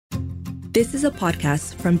This is a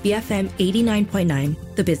podcast from BFM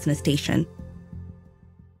 89.9, the business station.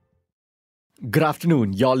 Good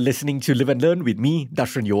afternoon. You're listening to Live and Learn with me,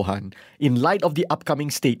 Dashran Johan. In light of the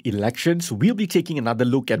upcoming state elections, we'll be taking another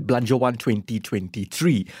look at Belanjawan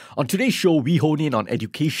 2023. On today's show, we hone in on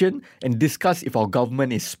education and discuss if our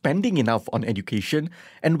government is spending enough on education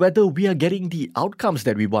and whether we are getting the outcomes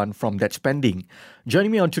that we want from that spending.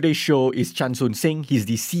 Joining me on today's show is Chan Soon Seng. He's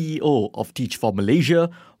the CEO of Teach For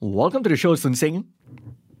Malaysia. Welcome to the show, Soon Seng.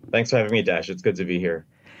 Thanks for having me, Dash. It's good to be here.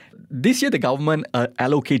 This year, the government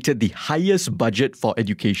allocated the highest budget for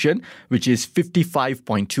education, which is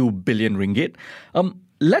 55.2 billion ringgit.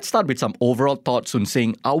 Let's start with some overall thoughts on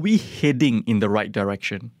saying, are we heading in the right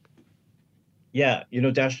direction? Yeah,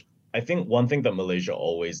 Dash, I think one thing that Malaysia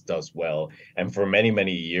always does well, and for many,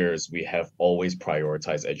 many years, we have always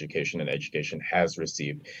prioritized education, and education has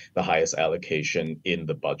received the highest allocation in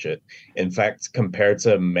the budget. In fact, compared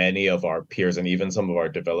to many of our peers and even some of our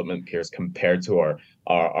development peers, compared to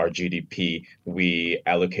our GDP, we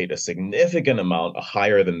allocate a significant amount,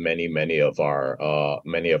 higher than many of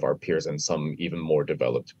our peers and some even more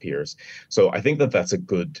developed peers. So I think that's a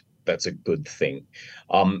good thing.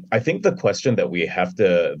 I think the question that we have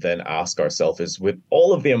to then ask ourselves is, with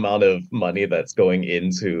all of the amount of money that's going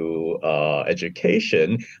into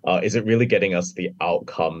education, is it really getting us the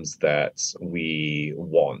outcomes that we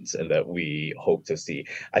want and that we hope to see?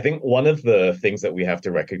 I think one of the things that we have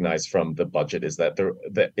to recognize from the budget is that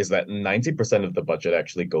 90% of the budget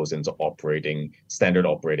actually goes into standard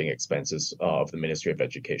operating expenses of the Ministry of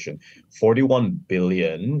Education. 41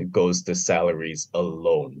 billion goes to salaries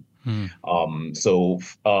alone.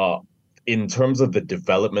 In terms of the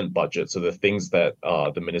development budget, so the things that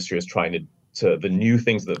the ministry is the new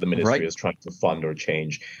things that the ministry is trying to fund or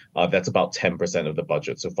change, that's about 10% of the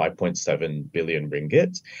budget, so 5.7 billion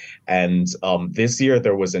ringgit. And this year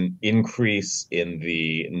there was an increase in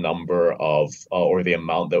the number of or the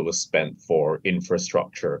amount that was spent for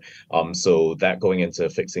infrastructure. So that going into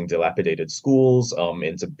fixing dilapidated schools,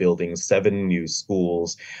 into building 7 new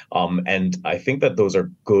schools, and I think that those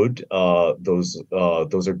are good. Those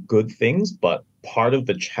are good things, but part of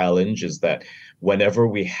the challenge is that whenever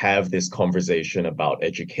we have this conversation about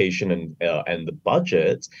education and the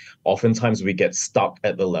budget, oftentimes we get stuck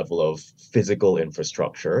at the level of physical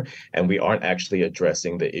infrastructure, and we aren't actually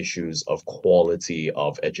addressing the issues of quality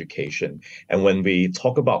of education. And when we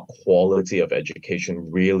talk about quality of education,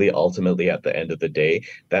 really ultimately at the end of the day,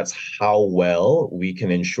 that's how well we can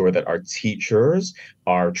ensure that our teachers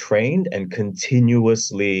are trained and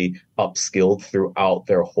continuously upskilled throughout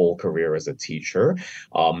their whole career as a teacher,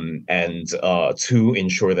 and to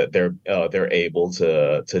ensure that they're able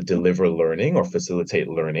to deliver learning or facilitate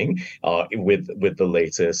learning with the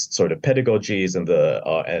latest sort of pedagogies and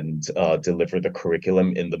deliver the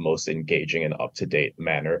curriculum in the most engaging and up-to-date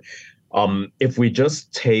manner. If we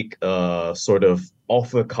just take a sort of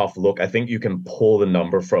off-the-cuff look, I think you can pull the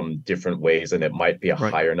number from different ways, and it might be a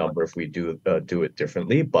higher number if we do it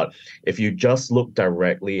differently. But if you just look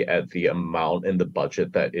directly at the amount in the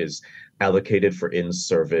budget that is allocated for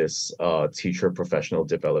in-service teacher professional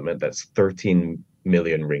development, that's 13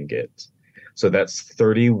 million ringgit. So that's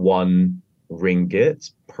 31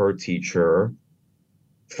 ringgit per teacher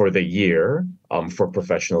for the year for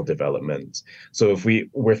professional development. So if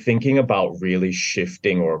we're thinking about really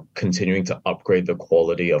shifting or continuing to upgrade the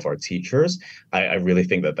quality of our teachers, I really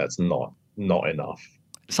think that that's not enough.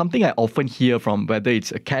 Something I often hear from whether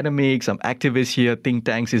it's academics, activists here, think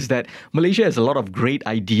tanks, is that Malaysia has a lot of great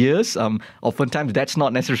ideas. Oftentimes, that's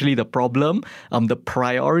not necessarily the problem. The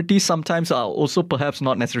priorities sometimes are also perhaps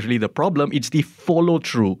not necessarily the problem. It's the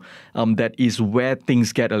follow-through that is where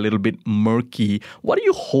things get a little bit murky. What are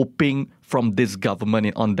you hoping from this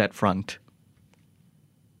government on that front?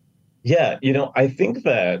 Yeah, I think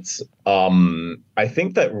that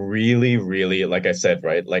really, really, like I said,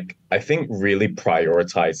 right? Like, I think really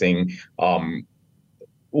prioritizing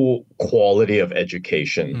quality of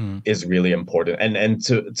education is really important. And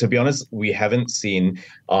to be honest, we haven't seen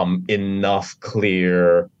enough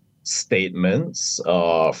clear statements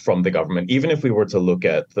from the government. Even if we were to look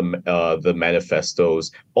at the manifestos,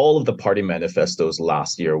 all of the party manifestos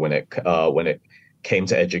last year when it came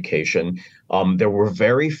to education, there were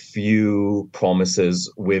very few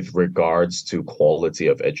promises with regards to quality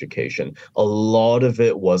of education. A lot of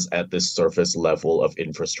it was at the surface level of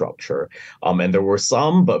infrastructure, and there were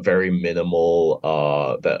some, but very minimal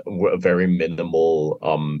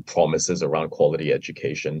promises around quality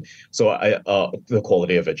education. So the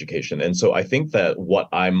quality of education, and so I think that what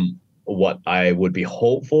I'm what I would be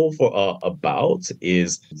hopeful for about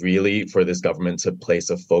is really for this government to place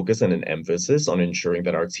a focus and an emphasis on ensuring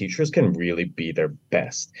that our teachers can really be their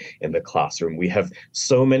best in the classroom. We have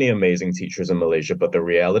so many amazing teachers in Malaysia, but the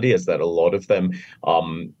reality is that a lot of them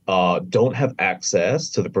don't have access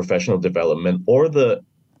to the professional development or the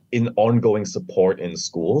in ongoing support in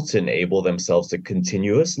school to enable themselves to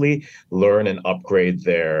continuously learn and upgrade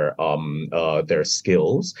their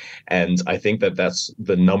skills. And I think that that's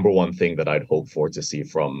the number one thing that I'd hope for to see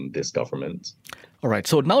from this government. All right,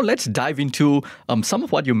 so now let's dive into some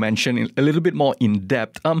of what you mentioned a little bit more in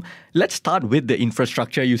depth. Let's start with the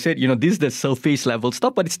infrastructure. You said, this is the surface level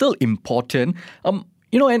stuff, but it's still important.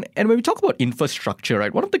 And when we talk about infrastructure,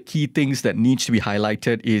 right, one of the key things that needs to be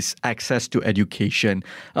highlighted is access to education.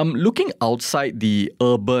 Looking outside the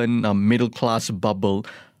urban middle class bubble,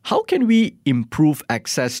 how can we improve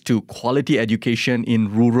access to quality education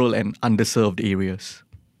in rural and underserved areas?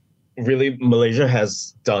 Really, Malaysia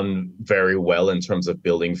has done very well in terms of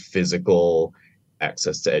building physical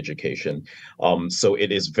access to education. So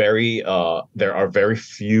it is there are very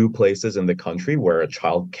few places in the country where a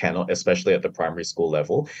child cannot, especially at the primary school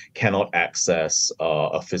level, cannot access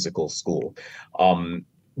a physical school.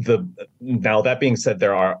 Now that being said,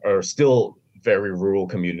 there are still very rural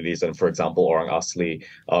communities and, for example, Orang Asli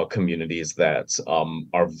communities that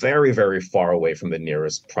are very, very far away from the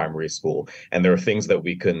nearest primary school. And there are things that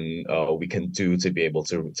we can do to be able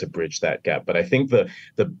to bridge that gap. But I think the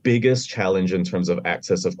biggest challenge in terms of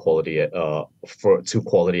access of quality to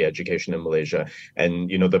quality education in Malaysia,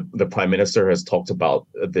 and the Prime Minister has talked about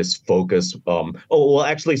this focus. I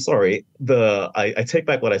take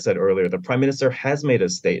back what I said earlier. The Prime Minister has made a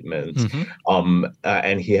statement,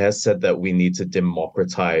 and he has said that we need to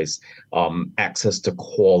democratize access to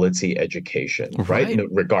quality education, right?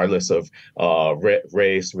 Regardless of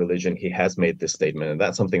race, religion, he has made this statement, and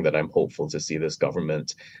that's something that I'm hopeful to see this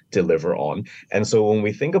government deliver on. And so when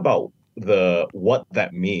we think about what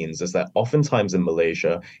that means is that oftentimes in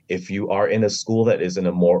Malaysia, if you are in a school that is in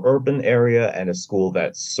a more urban area and a school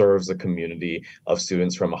that serves a community of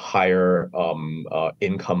students from a higher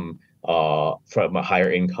income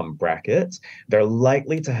bracket, they're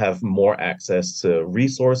likely to have more access to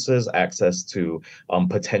resources, access to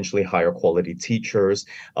potentially higher quality teachers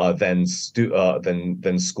than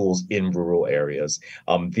schools in rural areas.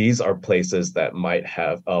 These are places that might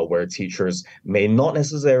have where teachers may not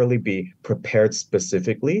necessarily be prepared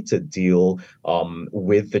specifically to deal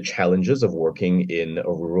with the challenges of working in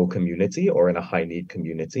a rural community or in a high need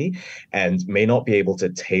community, and may not be able to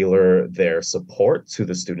tailor their support to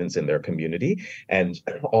the students in their community. And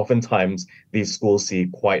oftentimes these schools see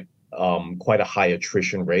quite a high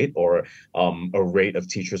attrition rate, or a rate of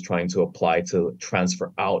teachers trying to apply to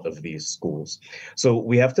transfer out of these schools. So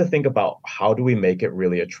we have to think about how do we make it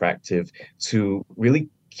really attractive to really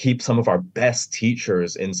keep some of our best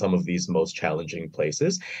teachers in some of these most challenging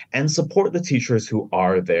places, and support the teachers who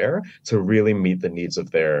are there to really meet the needs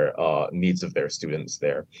of their students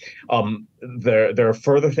there. There are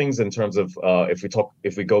further things in terms of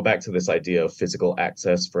if we go back to this idea of physical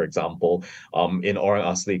access, for example, in Orang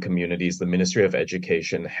Asli communities, the Ministry of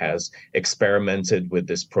Education has experimented with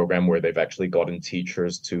this program where they've actually gotten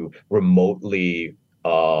teachers to remotely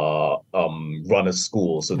run a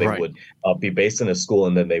school. So they would be based in a school,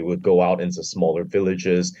 and then they would go out into smaller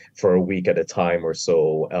villages for a week at a time or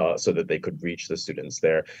so, so that they could reach the students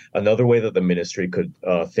there. Another way that the ministry could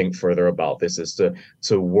think further about this is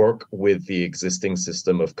to work with the existing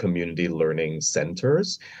system of community learning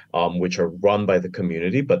centers, which are run by the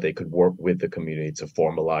community, but they could work with the community to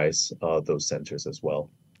formalize those centers as well.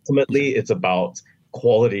 Ultimately, it's about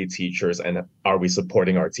quality teachers, and are we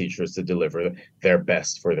supporting our teachers to deliver their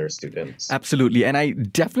best for their students? Absolutely. And I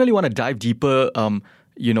definitely want to dive deeper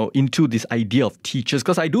into this idea of teachers,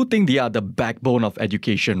 because I do think they are the backbone of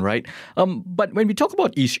education, right? But when we talk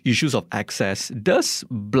about issues of access, does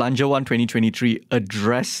Belanjawan 2023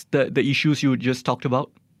 address the issues you just talked about?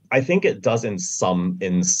 I think it does in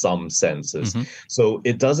some senses. So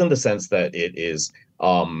it does in the sense that it is,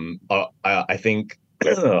 I think,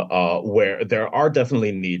 where there are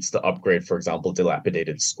definitely needs to upgrade, for example,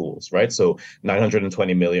 dilapidated schools, right? So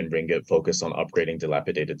 920 million ringgit focused on upgrading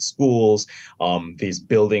dilapidated schools, these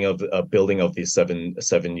building of these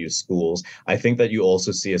seven new schools. I think that you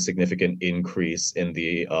also see a significant increase in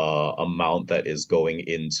the amount that is going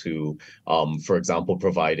into, for example,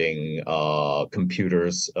 providing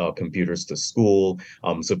computers to school.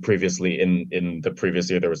 So previously in the previous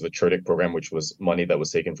year, there was the Cerdik program, which was money that was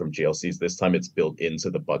taken from GLCs. This time it's built into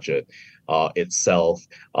the budget itself.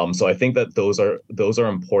 So I think that those are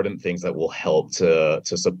important things that will help to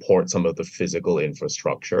support some of the physical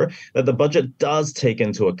infrastructure that the budget does take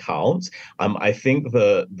into account. I think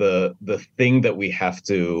the thing that we have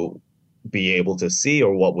to be able to see,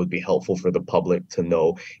 or what would be helpful for the public to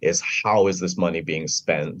know, is how is this money being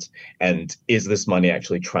spent, and is this money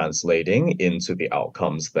actually translating into the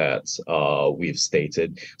outcomes that we've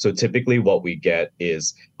stated. So typically what we get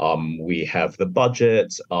is we have the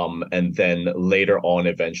budget, and then later on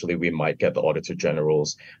eventually we might get the Auditor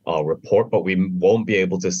General's report, but we won't be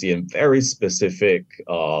able to see in very specific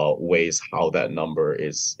ways how that number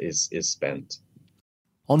is spent.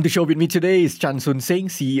 On the show with me today is Chan Soon Seng,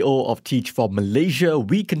 CEO of Teach for Malaysia.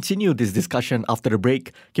 We continue this discussion after the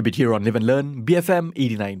break. Keep it here on Live and Learn, BFM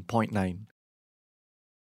 89.9.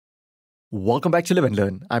 Welcome back to Live and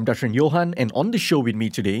Learn. I'm Darshan Johan, and on the show with me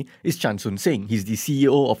today is Chan Soon Seng. He's the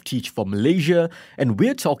CEO of Teach for Malaysia, and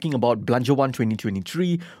we're talking about Belanjawan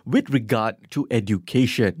 2023 with regard to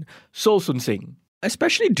education. So, Soon Seng,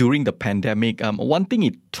 especially during the pandemic, one thing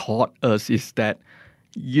it taught us is that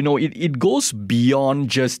it goes beyond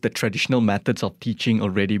just the traditional methods of teaching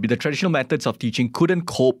already. The traditional methods of teaching couldn't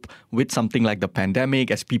cope with something like the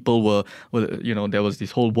pandemic, as people were there was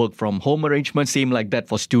this whole work from home arrangement, same like that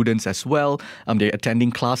for students as well. They're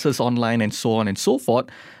attending classes online and so on and so forth.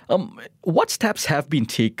 What steps have been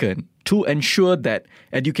taken to ensure that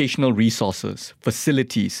educational resources,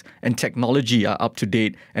 facilities, and technology are up to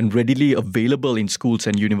date and readily available in schools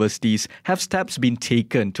and universities? Have steps been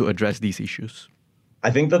taken to address these issues? I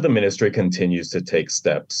think that the ministry continues to take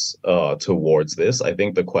steps towards this. I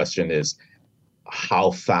think the question is how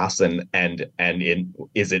fast and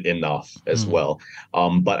is it enough as well?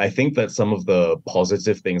 But I think that some of the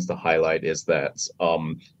positive things to highlight is that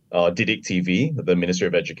Didik TV, the Ministry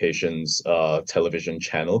of Education's television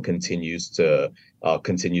channel, continues to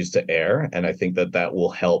air, and I think that will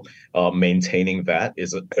help. Maintaining that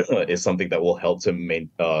is something that will help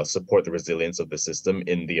to support the resilience of the system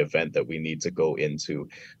in the event that we need to go into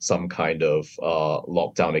some kind of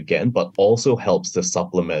lockdown again, but also helps to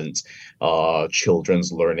supplement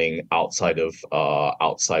children's learning outside of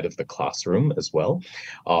the classroom as well.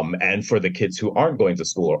 And for the kids who aren't going to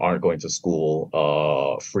school or aren't going to school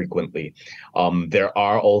frequently, there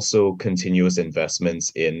are also continuous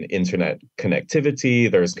investments in internet connectivity.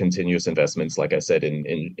 There's continuous investments, like I said,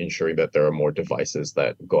 in ensuring that there are more devices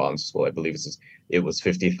that go out to school. I believe it was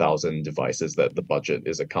 50,000 devices that the budget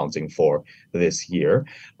is accounting for this year.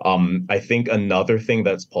 I think another thing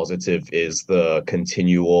that's positive is the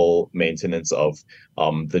continual maintenance of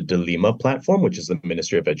the Delima platform, which is the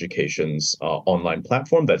Ministry of Education's online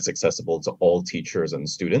platform that's accessible to all teachers and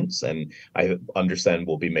students, and I understand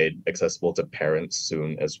will be made accessible to parents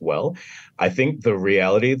soon as well. I think the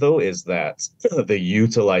reality, though, is that the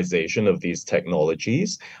utilization of these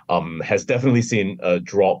technologies has definitely seen a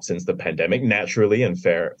drop since the pandemic, naturally, and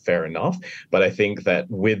fair enough. But I think that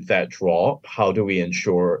with that drop, how do we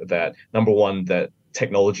ensure that, number one, that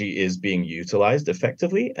technology is being utilized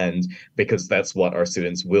effectively, and because that's what our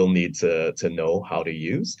students will need to know how to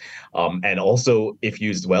use. And also, if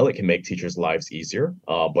used well, it can make teachers' lives easier.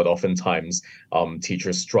 But oftentimes,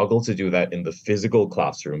 teachers struggle to do that in the physical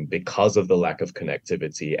classroom because of the lack of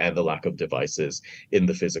connectivity and the lack of devices in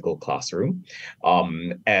the physical classroom.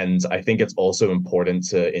 And I think it's also important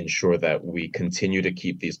to ensure that we continue to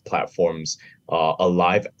keep these platforms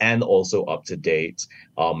alive and also up to date,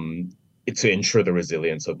 to ensure the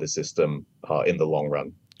resilience of the system in the long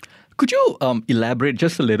run. Could you elaborate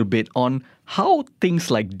just a little bit on how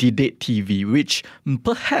things like Didik TV, which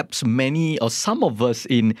perhaps many or some of us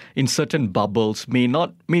in certain bubbles may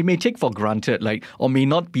take for granted, or may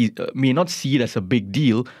not see it as a big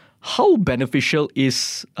deal, how beneficial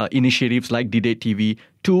is initiatives like Didik TV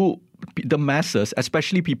to the masses,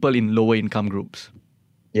 especially people in lower income groups?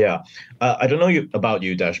 Yeah, I don't know about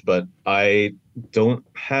you, Dash, but I don't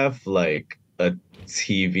have like a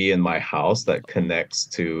TV in my house that connects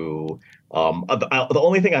to. The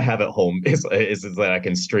only thing I have at home is that I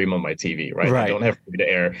can stream on my TV, right? I don't have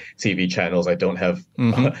free-to-air TV channels. I don't have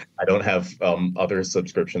other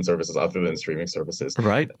subscription services other than streaming services.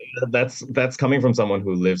 Right. That's coming from someone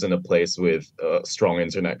who lives in a place with strong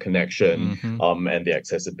internet connection, and the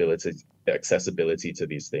accessibility to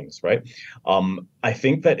these things, right? I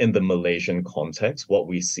think that in the Malaysian context, what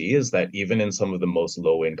we see is that even in some of the most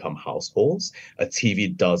low-income households, a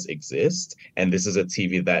TV does exist, and this is a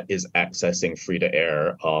TV that is accessing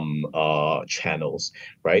free-to-air channels,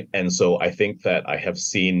 right? And so I think that I have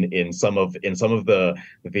seen in some of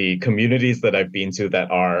the communities that I've been to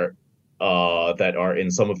that are that are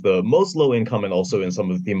in some of the most low income and also in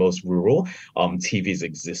some of the most rural, TVs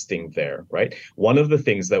existing there, right? One of the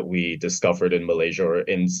things that we discovered in Malaysia, or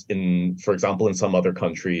in for example in some other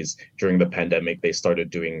countries during the pandemic, they started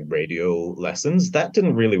doing radio lessons. That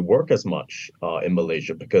didn't really work as much in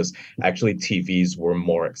Malaysia because actually TVs were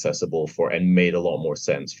more accessible for and made a lot more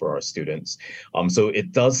sense for our students. So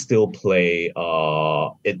it does still play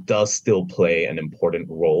an important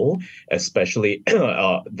role, especially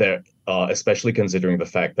there. Especially considering the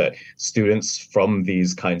fact that students from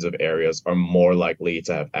these kinds of areas are more likely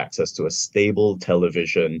to have access to a stable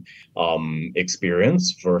television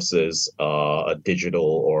experience versus a digital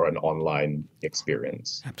or an online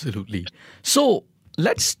experience. Absolutely. So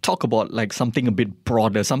let's talk about like something a bit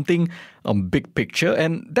broader, something big picture,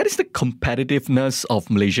 and that is the competitiveness of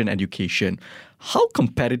Malaysian education. How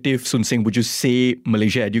competitive, Soon Seng, would you say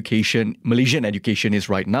Malaysian education is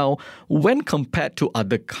right now when compared to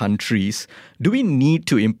other countries? Do we need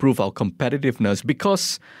to improve our competitiveness?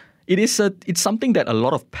 Because it's something that a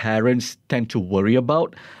lot of parents tend to worry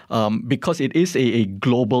about because it is a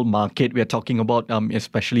global market we're talking about,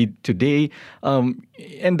 especially today.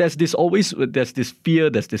 And there's this fear,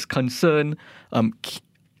 there's this concern.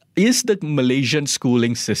 Is the Malaysian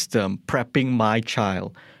schooling system prepping my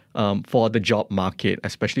child for the job market,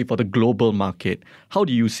 especially for the global market? How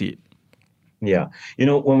do you see it? Yeah.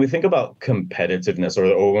 When we think about competitiveness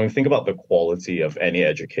or when we think about the quality of any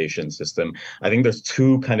education system, I think there's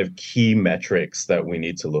two kind of key metrics that we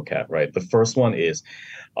need to look at, right? The first one is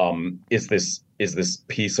this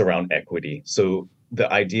piece around equity. So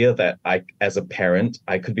the idea that as a parent,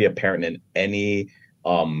 I could be a parent in any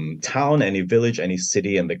town, any village, any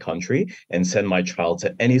city in the country, and send my child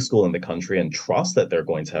to any school in the country and trust that they're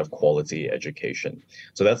going to have quality education.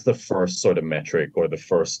 So that's the first sort of metric or the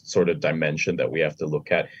first sort of dimension that we have to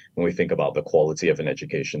look at when we think about the quality of an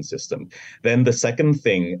education system. Then the second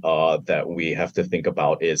thing that we have to think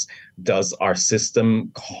about is, does our system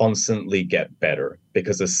constantly get better?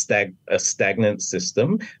 Because a stagnant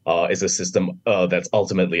system is a system that's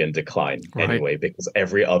ultimately in decline anyway, because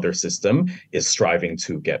every other system is striving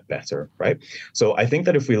to get better, right? So I think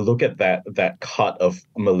that if we look at that cut of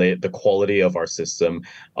the quality of our system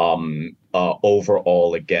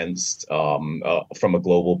overall against from a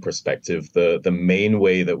global perspective, the main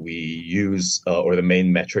way that we use or the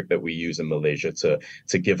main metric that we use in Malaysia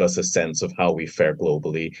to give us a sense of how we fare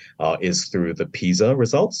globally is through the PISA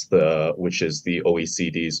results, which is the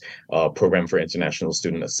OECD's Program for International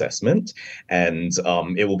Student Assessment. And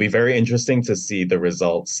it will be very interesting to see the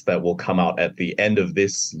results that will come out at the end of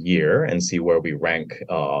this year and see where we rank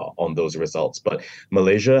on those results. But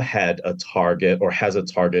Malaysia had a target or has a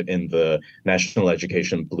target in the National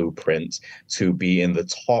Education Blueprint to be in the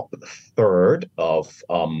top third of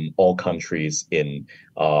all countries in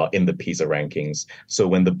the PISA rankings. So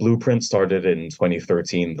when the blueprint started in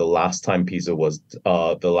 2013, the last time PISA was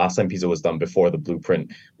done before the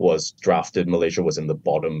blueprint was drafted, Malaysia was in the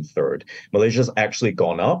bottom third. Malaysia's actually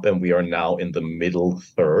gone up, and we are now in the middle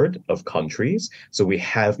third of countries. So we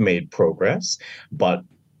have made progress, but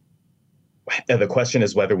the question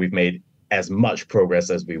is whether we've made as much progress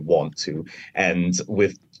as we want to. And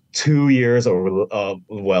with 2 years or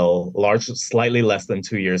slightly less than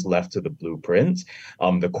 2 years left to the blueprint,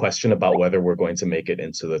 the question about whether we're going to make it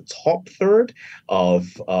into the top third of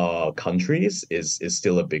countries is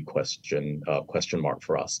still a big question mark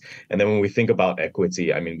for us. And then when we think about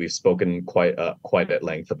equity, I mean, we've spoken quite at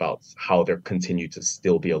length about how there continue to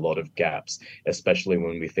still be a lot of gaps, especially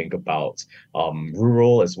when we think about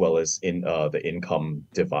rural as well as in the income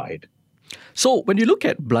divide. So when you look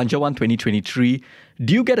at Belanjawan 2023,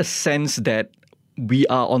 do you get a sense that we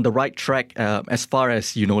are on the right track as far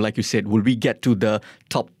as, like you said, will we get to the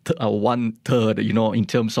top 1/3, in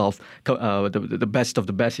terms of the best of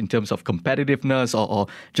the best in terms of competitiveness or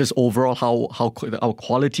just overall how our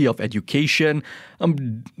quality of education?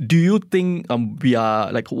 Do you think we are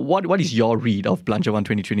like, what is your read of Belanjawan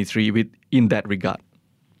 2023 in that regard?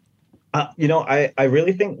 I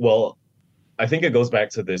really think, I think it goes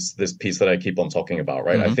back to this piece that I keep on talking about,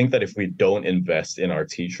 right? Mm-hmm. I think that if we don't invest in our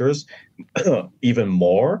teachers even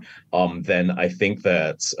more, then I think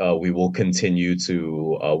that we will continue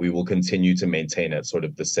to maintain at sort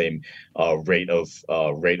of the same rate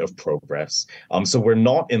of progress. So we're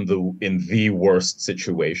not in the worst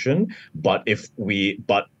situation, but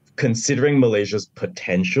considering Malaysia's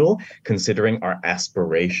potential, considering our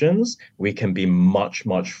aspirations, we can be much,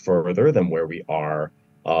 much further than where we are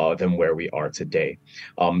today.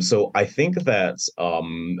 So I think that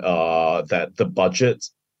that the budget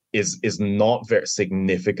is not very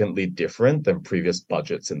significantly different than previous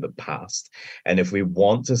budgets in the past. And if we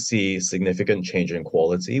want to see significant change in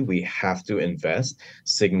quality, we have to invest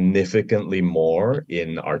significantly more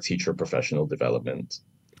in our teacher professional development.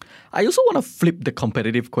 I also want to flip the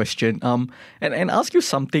competitive question and ask you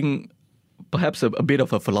something, perhaps a bit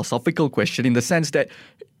of a philosophical question, in the sense that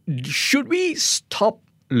should we stop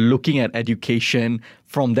looking at education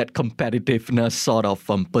from that competitiveness sort of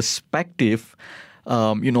perspective?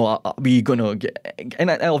 Are we going to get,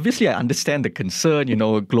 and obviously I understand the concern,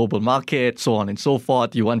 global market, so on and so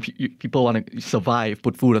forth. People want to survive,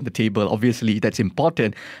 put food on the table. Obviously, that's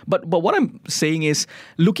important. But what I'm saying is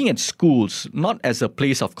looking at schools not as a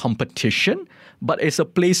place of competition, but as a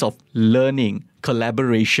place of learning,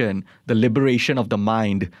 collaboration, the liberation of the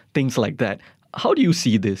mind, things like that. How do you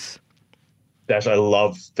see this? Dash, I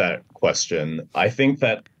love that question. I think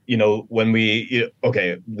that, when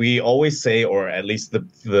we always say, or at least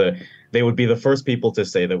they would be the first people to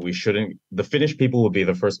say that we shouldn't, the Finnish people would be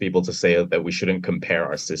the first people to say that we shouldn't compare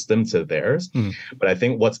our system to theirs. But I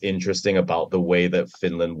think what's interesting about the way that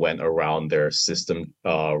Finland went around their system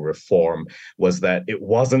reform was that it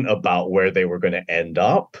wasn't about where they were going to end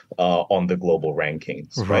up on the global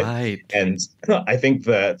rankings, right? And I think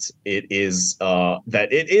that it is a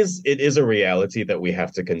reality that we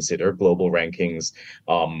have to consider. Global rankings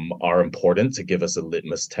are important to give us a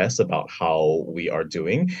litmus test about how we are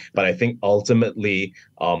doing. But I think ultimately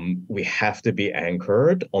we have to be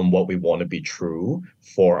anchored on what we want to be true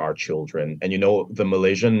for our children. And the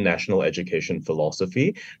Malaysian national education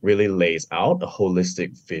philosophy really lays out a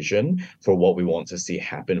holistic vision for what we want to see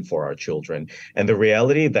happen for our children. And the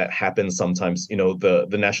reality that happens sometimes,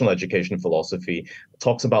 the national education philosophy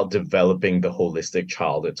talks about developing the holistic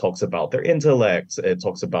child. It talks about their intellect. It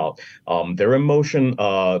talks about their emotional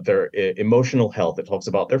health. It talks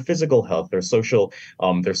about their physical health, their social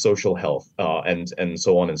health, and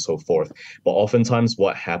so on and so forth. But oftentimes,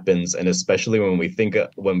 what happens, and especially when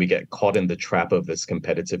we get caught in the trap of this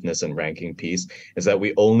competitiveness and ranking piece, is that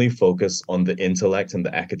we only focus on the intellect and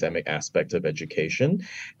the academic aspect of education,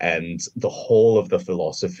 and the whole of the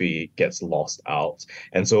philosophy gets lost out.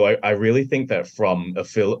 And so I really think that from a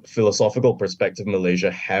philosophical perspective,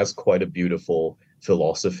 Malaysia has quite a beautiful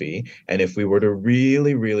philosophy. And if we were to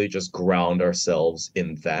really, really just ground ourselves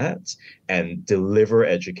in that and deliver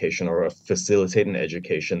education or facilitate an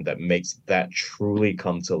education that makes that truly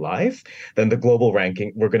come to life, then the global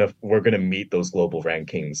ranking, we're gonna meet those global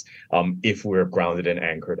rankings if we're grounded and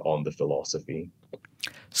anchored on the philosophy.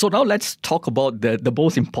 So now let's talk about the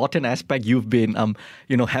most important aspect you've been,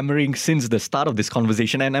 hammering since the start of this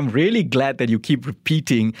conversation. And I'm really glad that you keep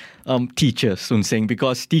repeating teachers, Soon Seng,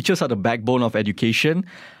 because teachers are the backbone of education.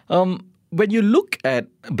 When you look at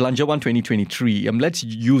Belanjawan 2023, let's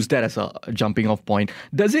use that as a jumping off point.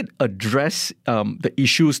 Does it address the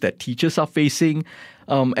issues that teachers are facing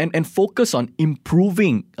and focus on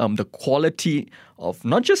improving the quality of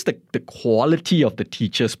not just the quality of the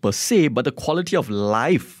teachers per se, but the quality of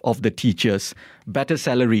life of the teachers, better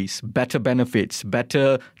salaries, better benefits,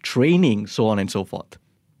 better training, so on and so forth?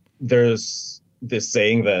 There's this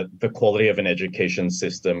saying that the quality of an education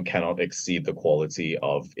system cannot exceed the quality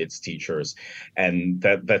of its teachers. And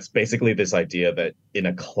that's basically this idea that in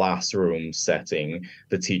a classroom setting,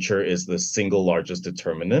 the teacher is the single largest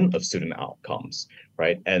determinant of student outcomes,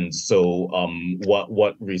 right? And so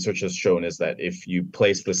what research has shown is that if you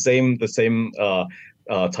place the same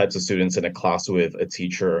types of students in a class with a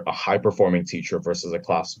teacher, a high-performing teacher versus a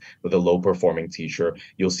class with a low-performing teacher,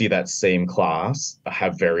 you'll see that same class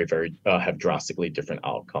have have drastically different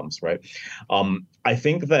outcomes, right? I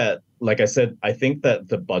think that, like I said, I think that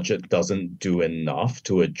the budget doesn't do enough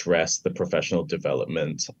to address the professional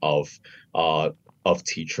development of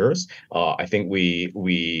teachers. I think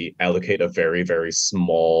we allocate a very, very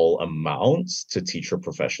small amount to teacher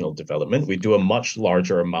professional development. We do a much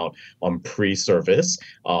larger amount on pre-service,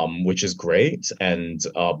 which is great,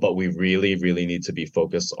 but we really, really need to be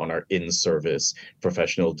focused on our in-service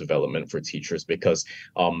professional development for teachers because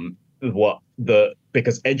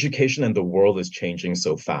because education and the world is changing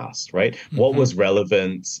so fast, right? Mm-hmm. What was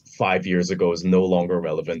relevant 5 years ago is no longer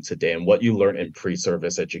relevant today. And what you learn in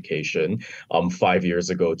pre-service education 5 years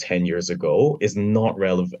ago, 10 years ago is not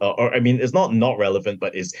relevant, it's not relevant,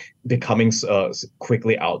 but is becoming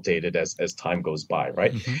quickly outdated as time goes by,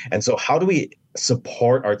 right? Mm-hmm. And so how do we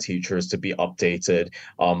support our teachers to be updated?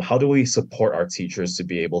 How do we support our teachers to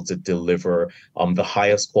be able to deliver the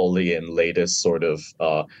highest quality and latest sort of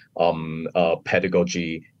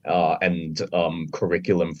pedagogy and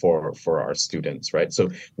curriculum for our students, right? So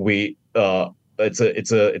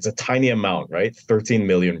it's a tiny amount, right? 13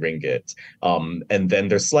 million ringgit. And then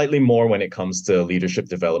there's slightly more when it comes to leadership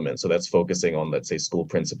development. So that's focusing on, let's say, school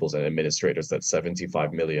principals and administrators. That's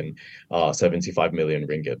 75 million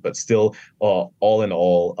ringgit. But still, all in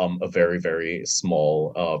all, a very, very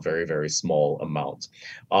small amount.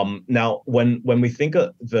 Now, when we think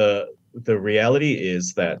of the reality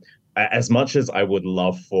is that as much as I would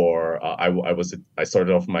love for I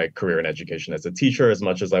started off my career in education as a teacher, as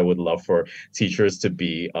much as I would love for teachers to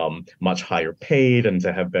be much higher paid and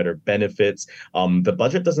to have better benefits, the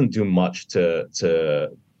budget doesn't do much to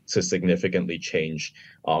significantly change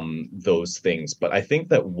those things. But I think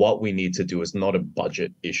that what we need to do is not a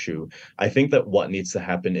budget issue. I think that what needs to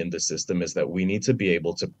happen in the system is that we need to be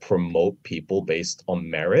able to promote people based on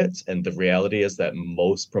merit. And the reality is that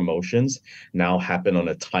most promotions now happen on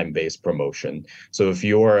a time-based promotion. So if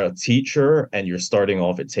you're a teacher and you're starting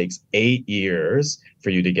off, it takes 8 years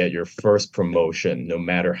for you to get your first promotion, no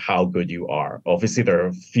matter how good you are. Obviously, there are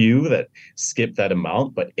a few that skip that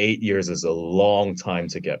amount, but 8 years is a long time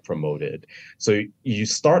to get promoted. So you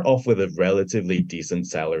start off with a relatively decent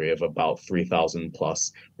salary of about 3,000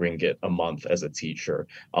 plus ringgit a month as a teacher.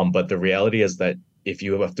 But the reality is that if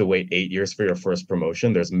you have to wait 8 years for your first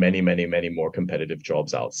promotion, there's many, many, many more competitive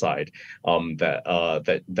jobs outside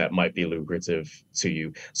that might be lucrative to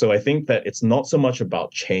you. So I think that it's not so much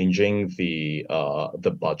about changing the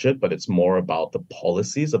budget, but it's more about the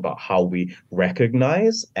policies, about how we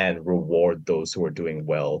recognize and reward those who are doing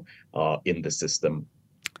well in the system.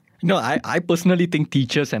 No, I personally think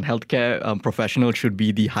teachers and healthcare professionals should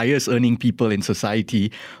be the highest earning people in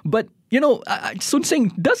society. But, Soon Seng,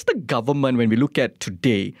 does the government, when we look at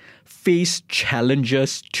today, face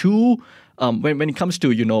challenges to when it comes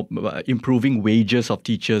to, improving wages of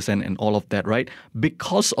teachers and all of that, right?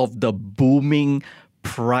 Because of the booming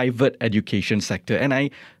private education sector. And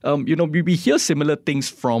we hear similar things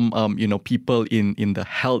from, people in the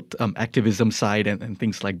health activism side and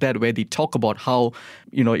things like that, where they talk about how,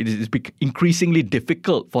 it is increasingly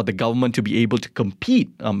difficult for the government to be able to compete,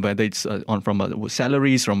 whether it's from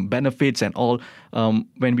salaries, from benefits and all,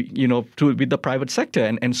 with the private sector.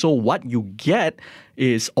 And so what you get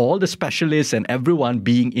is all the specialists and everyone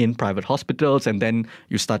being in private hospitals, and then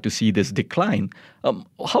you start to see this decline.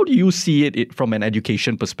 How do you see it from an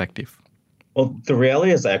education perspective? Well, the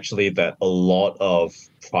reality is actually that a lot of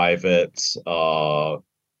private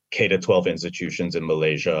K-12 institutions in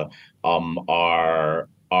Malaysia are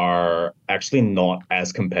actually not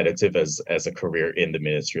as competitive as a career in the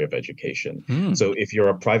Ministry of Education. So if you're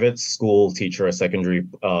a private school teacher,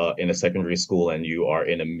 in a secondary school, and you are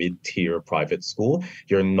in a mid-tier private school,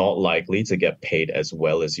 you're not likely to get paid as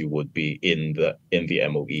well as you would be in the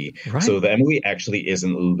MOE. Right. So the MOE actually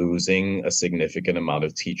isn't losing a significant amount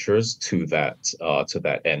of teachers to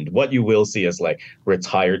that end. What you will see is like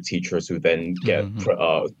retired teachers who then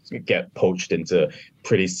get poached into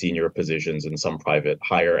pretty senior positions in some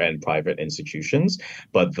higher end private institutions.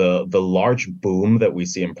 But the large boom that we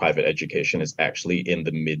see in private education is actually in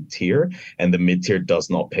the mid-tier, and the mid-tier does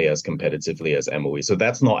not pay as competitively as MOE. So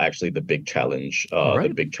that's not actually the big challenge, Right.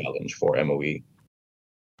 the big challenge for MOE.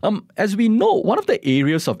 As we know, one of the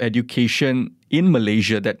areas of education in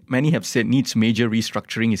Malaysia that many have said needs major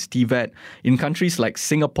restructuring is TVET. In countries like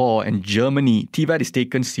Singapore and Germany, TVET is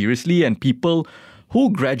taken seriously, and people who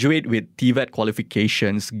graduate with TVET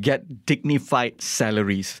qualifications get dignified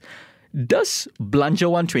salaries. Does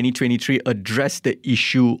Belanjawan 2023 address the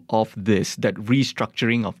issue of this, that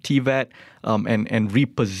restructuring of TVET and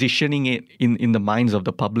repositioning it in the minds of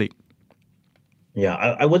the public? Yeah,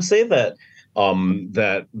 I would say that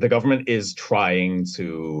that the government is trying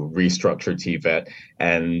to restructure TVET,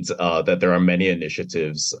 and that there are many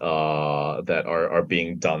initiatives that are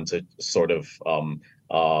being done to sort of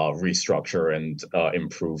restructure and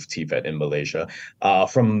improve TVET in Malaysia.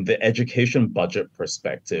 From the education budget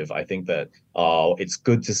perspective, I think that it's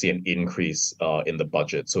good to see an increase in the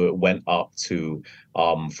budget. So it went up to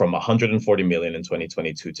from 140 million in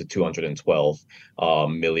 2022 to 212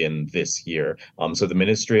 million this year. So the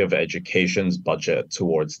Ministry of Education's budget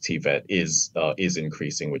towards TVET is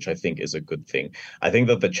increasing, which I think is a good thing. I think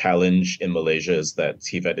that the challenge in Malaysia is that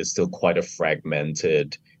TVET is still quite a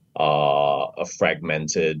fragmented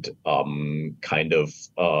kind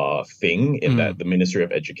of thing, in that the Ministry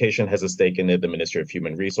of Education has a stake in it, the Ministry of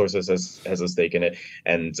Human Resources has a stake in it,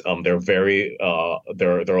 and there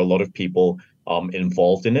are a lot of people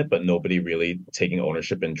involved in it, but nobody really taking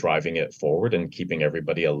ownership and driving it forward and keeping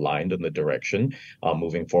everybody aligned in the direction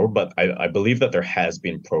moving forward. But I believe that there has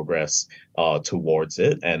been progress towards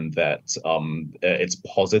it, and that it's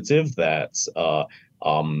positive that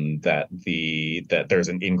that there's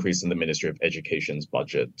an increase in the Ministry of Education's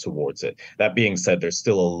budget towards it. That being said, there's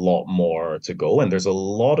still a lot more to go, and there's a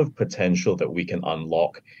lot of potential that we can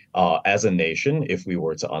unlock as a nation if we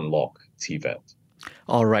were to unlock TVET.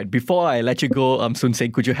 All right. Before I let you go, Soon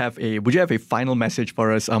Seng, would you have a final message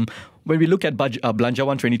for us? When we look at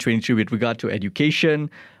Belanjawan 2023 with regard to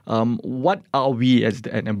education, what are we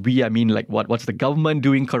and we, I mean, like what's the government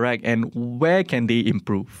doing correct, and where can they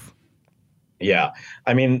improve? Yeah,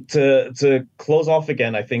 I mean, to close off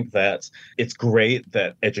again, I think that it's great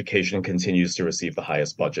that education continues to receive the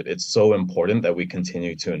highest budget. It's so important that we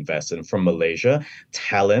continue to invest. And from Malaysia,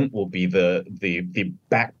 talent will be the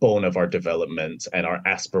backbone of our development and our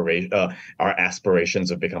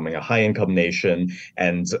aspirations of becoming a high income nation,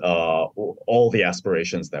 and all the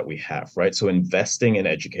aspirations that we have, right? So investing in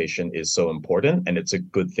education is so important, and it's a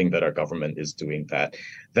good thing that our government is doing that.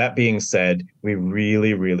 That being said, we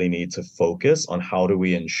really, really need to focus on how do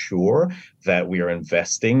we ensure that we are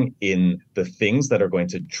investing in the things that are going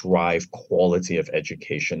to drive quality of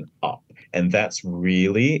education up. And that's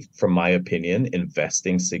really, from my opinion,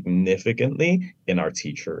 investing significantly in our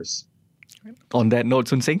teachers. On that note,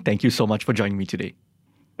 Soon Seng, thank you so much for joining me today.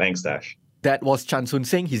 Thanks, Dash. That was Chan Soon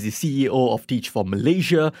Seng. He's the CEO of Teach for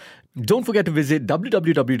Malaysia. Don't forget to visit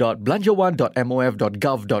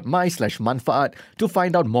www.belanjawan.mof.gov.my/manfaat to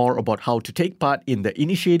find out more about how to take part in the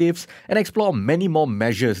initiatives and explore many more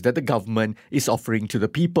measures that the government is offering to the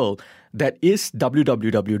people. That is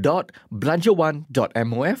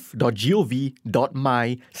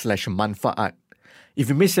www.belanjawan.mof.gov.my/manfaat. If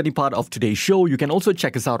you missed any part of today's show, you can also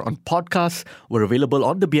check us out on podcasts. We're available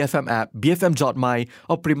on the BFM app, bfm.my,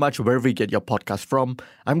 or pretty much wherever you get your podcast from.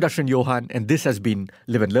 I'm Darshan Johan, and this has been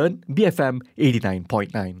Live and Learn, BFM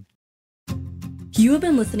 89.9. You have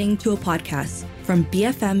been listening to a podcast from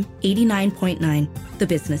BFM 89.9, the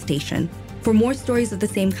business station. For more stories of the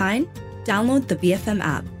same kind, download the BFM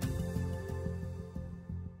app.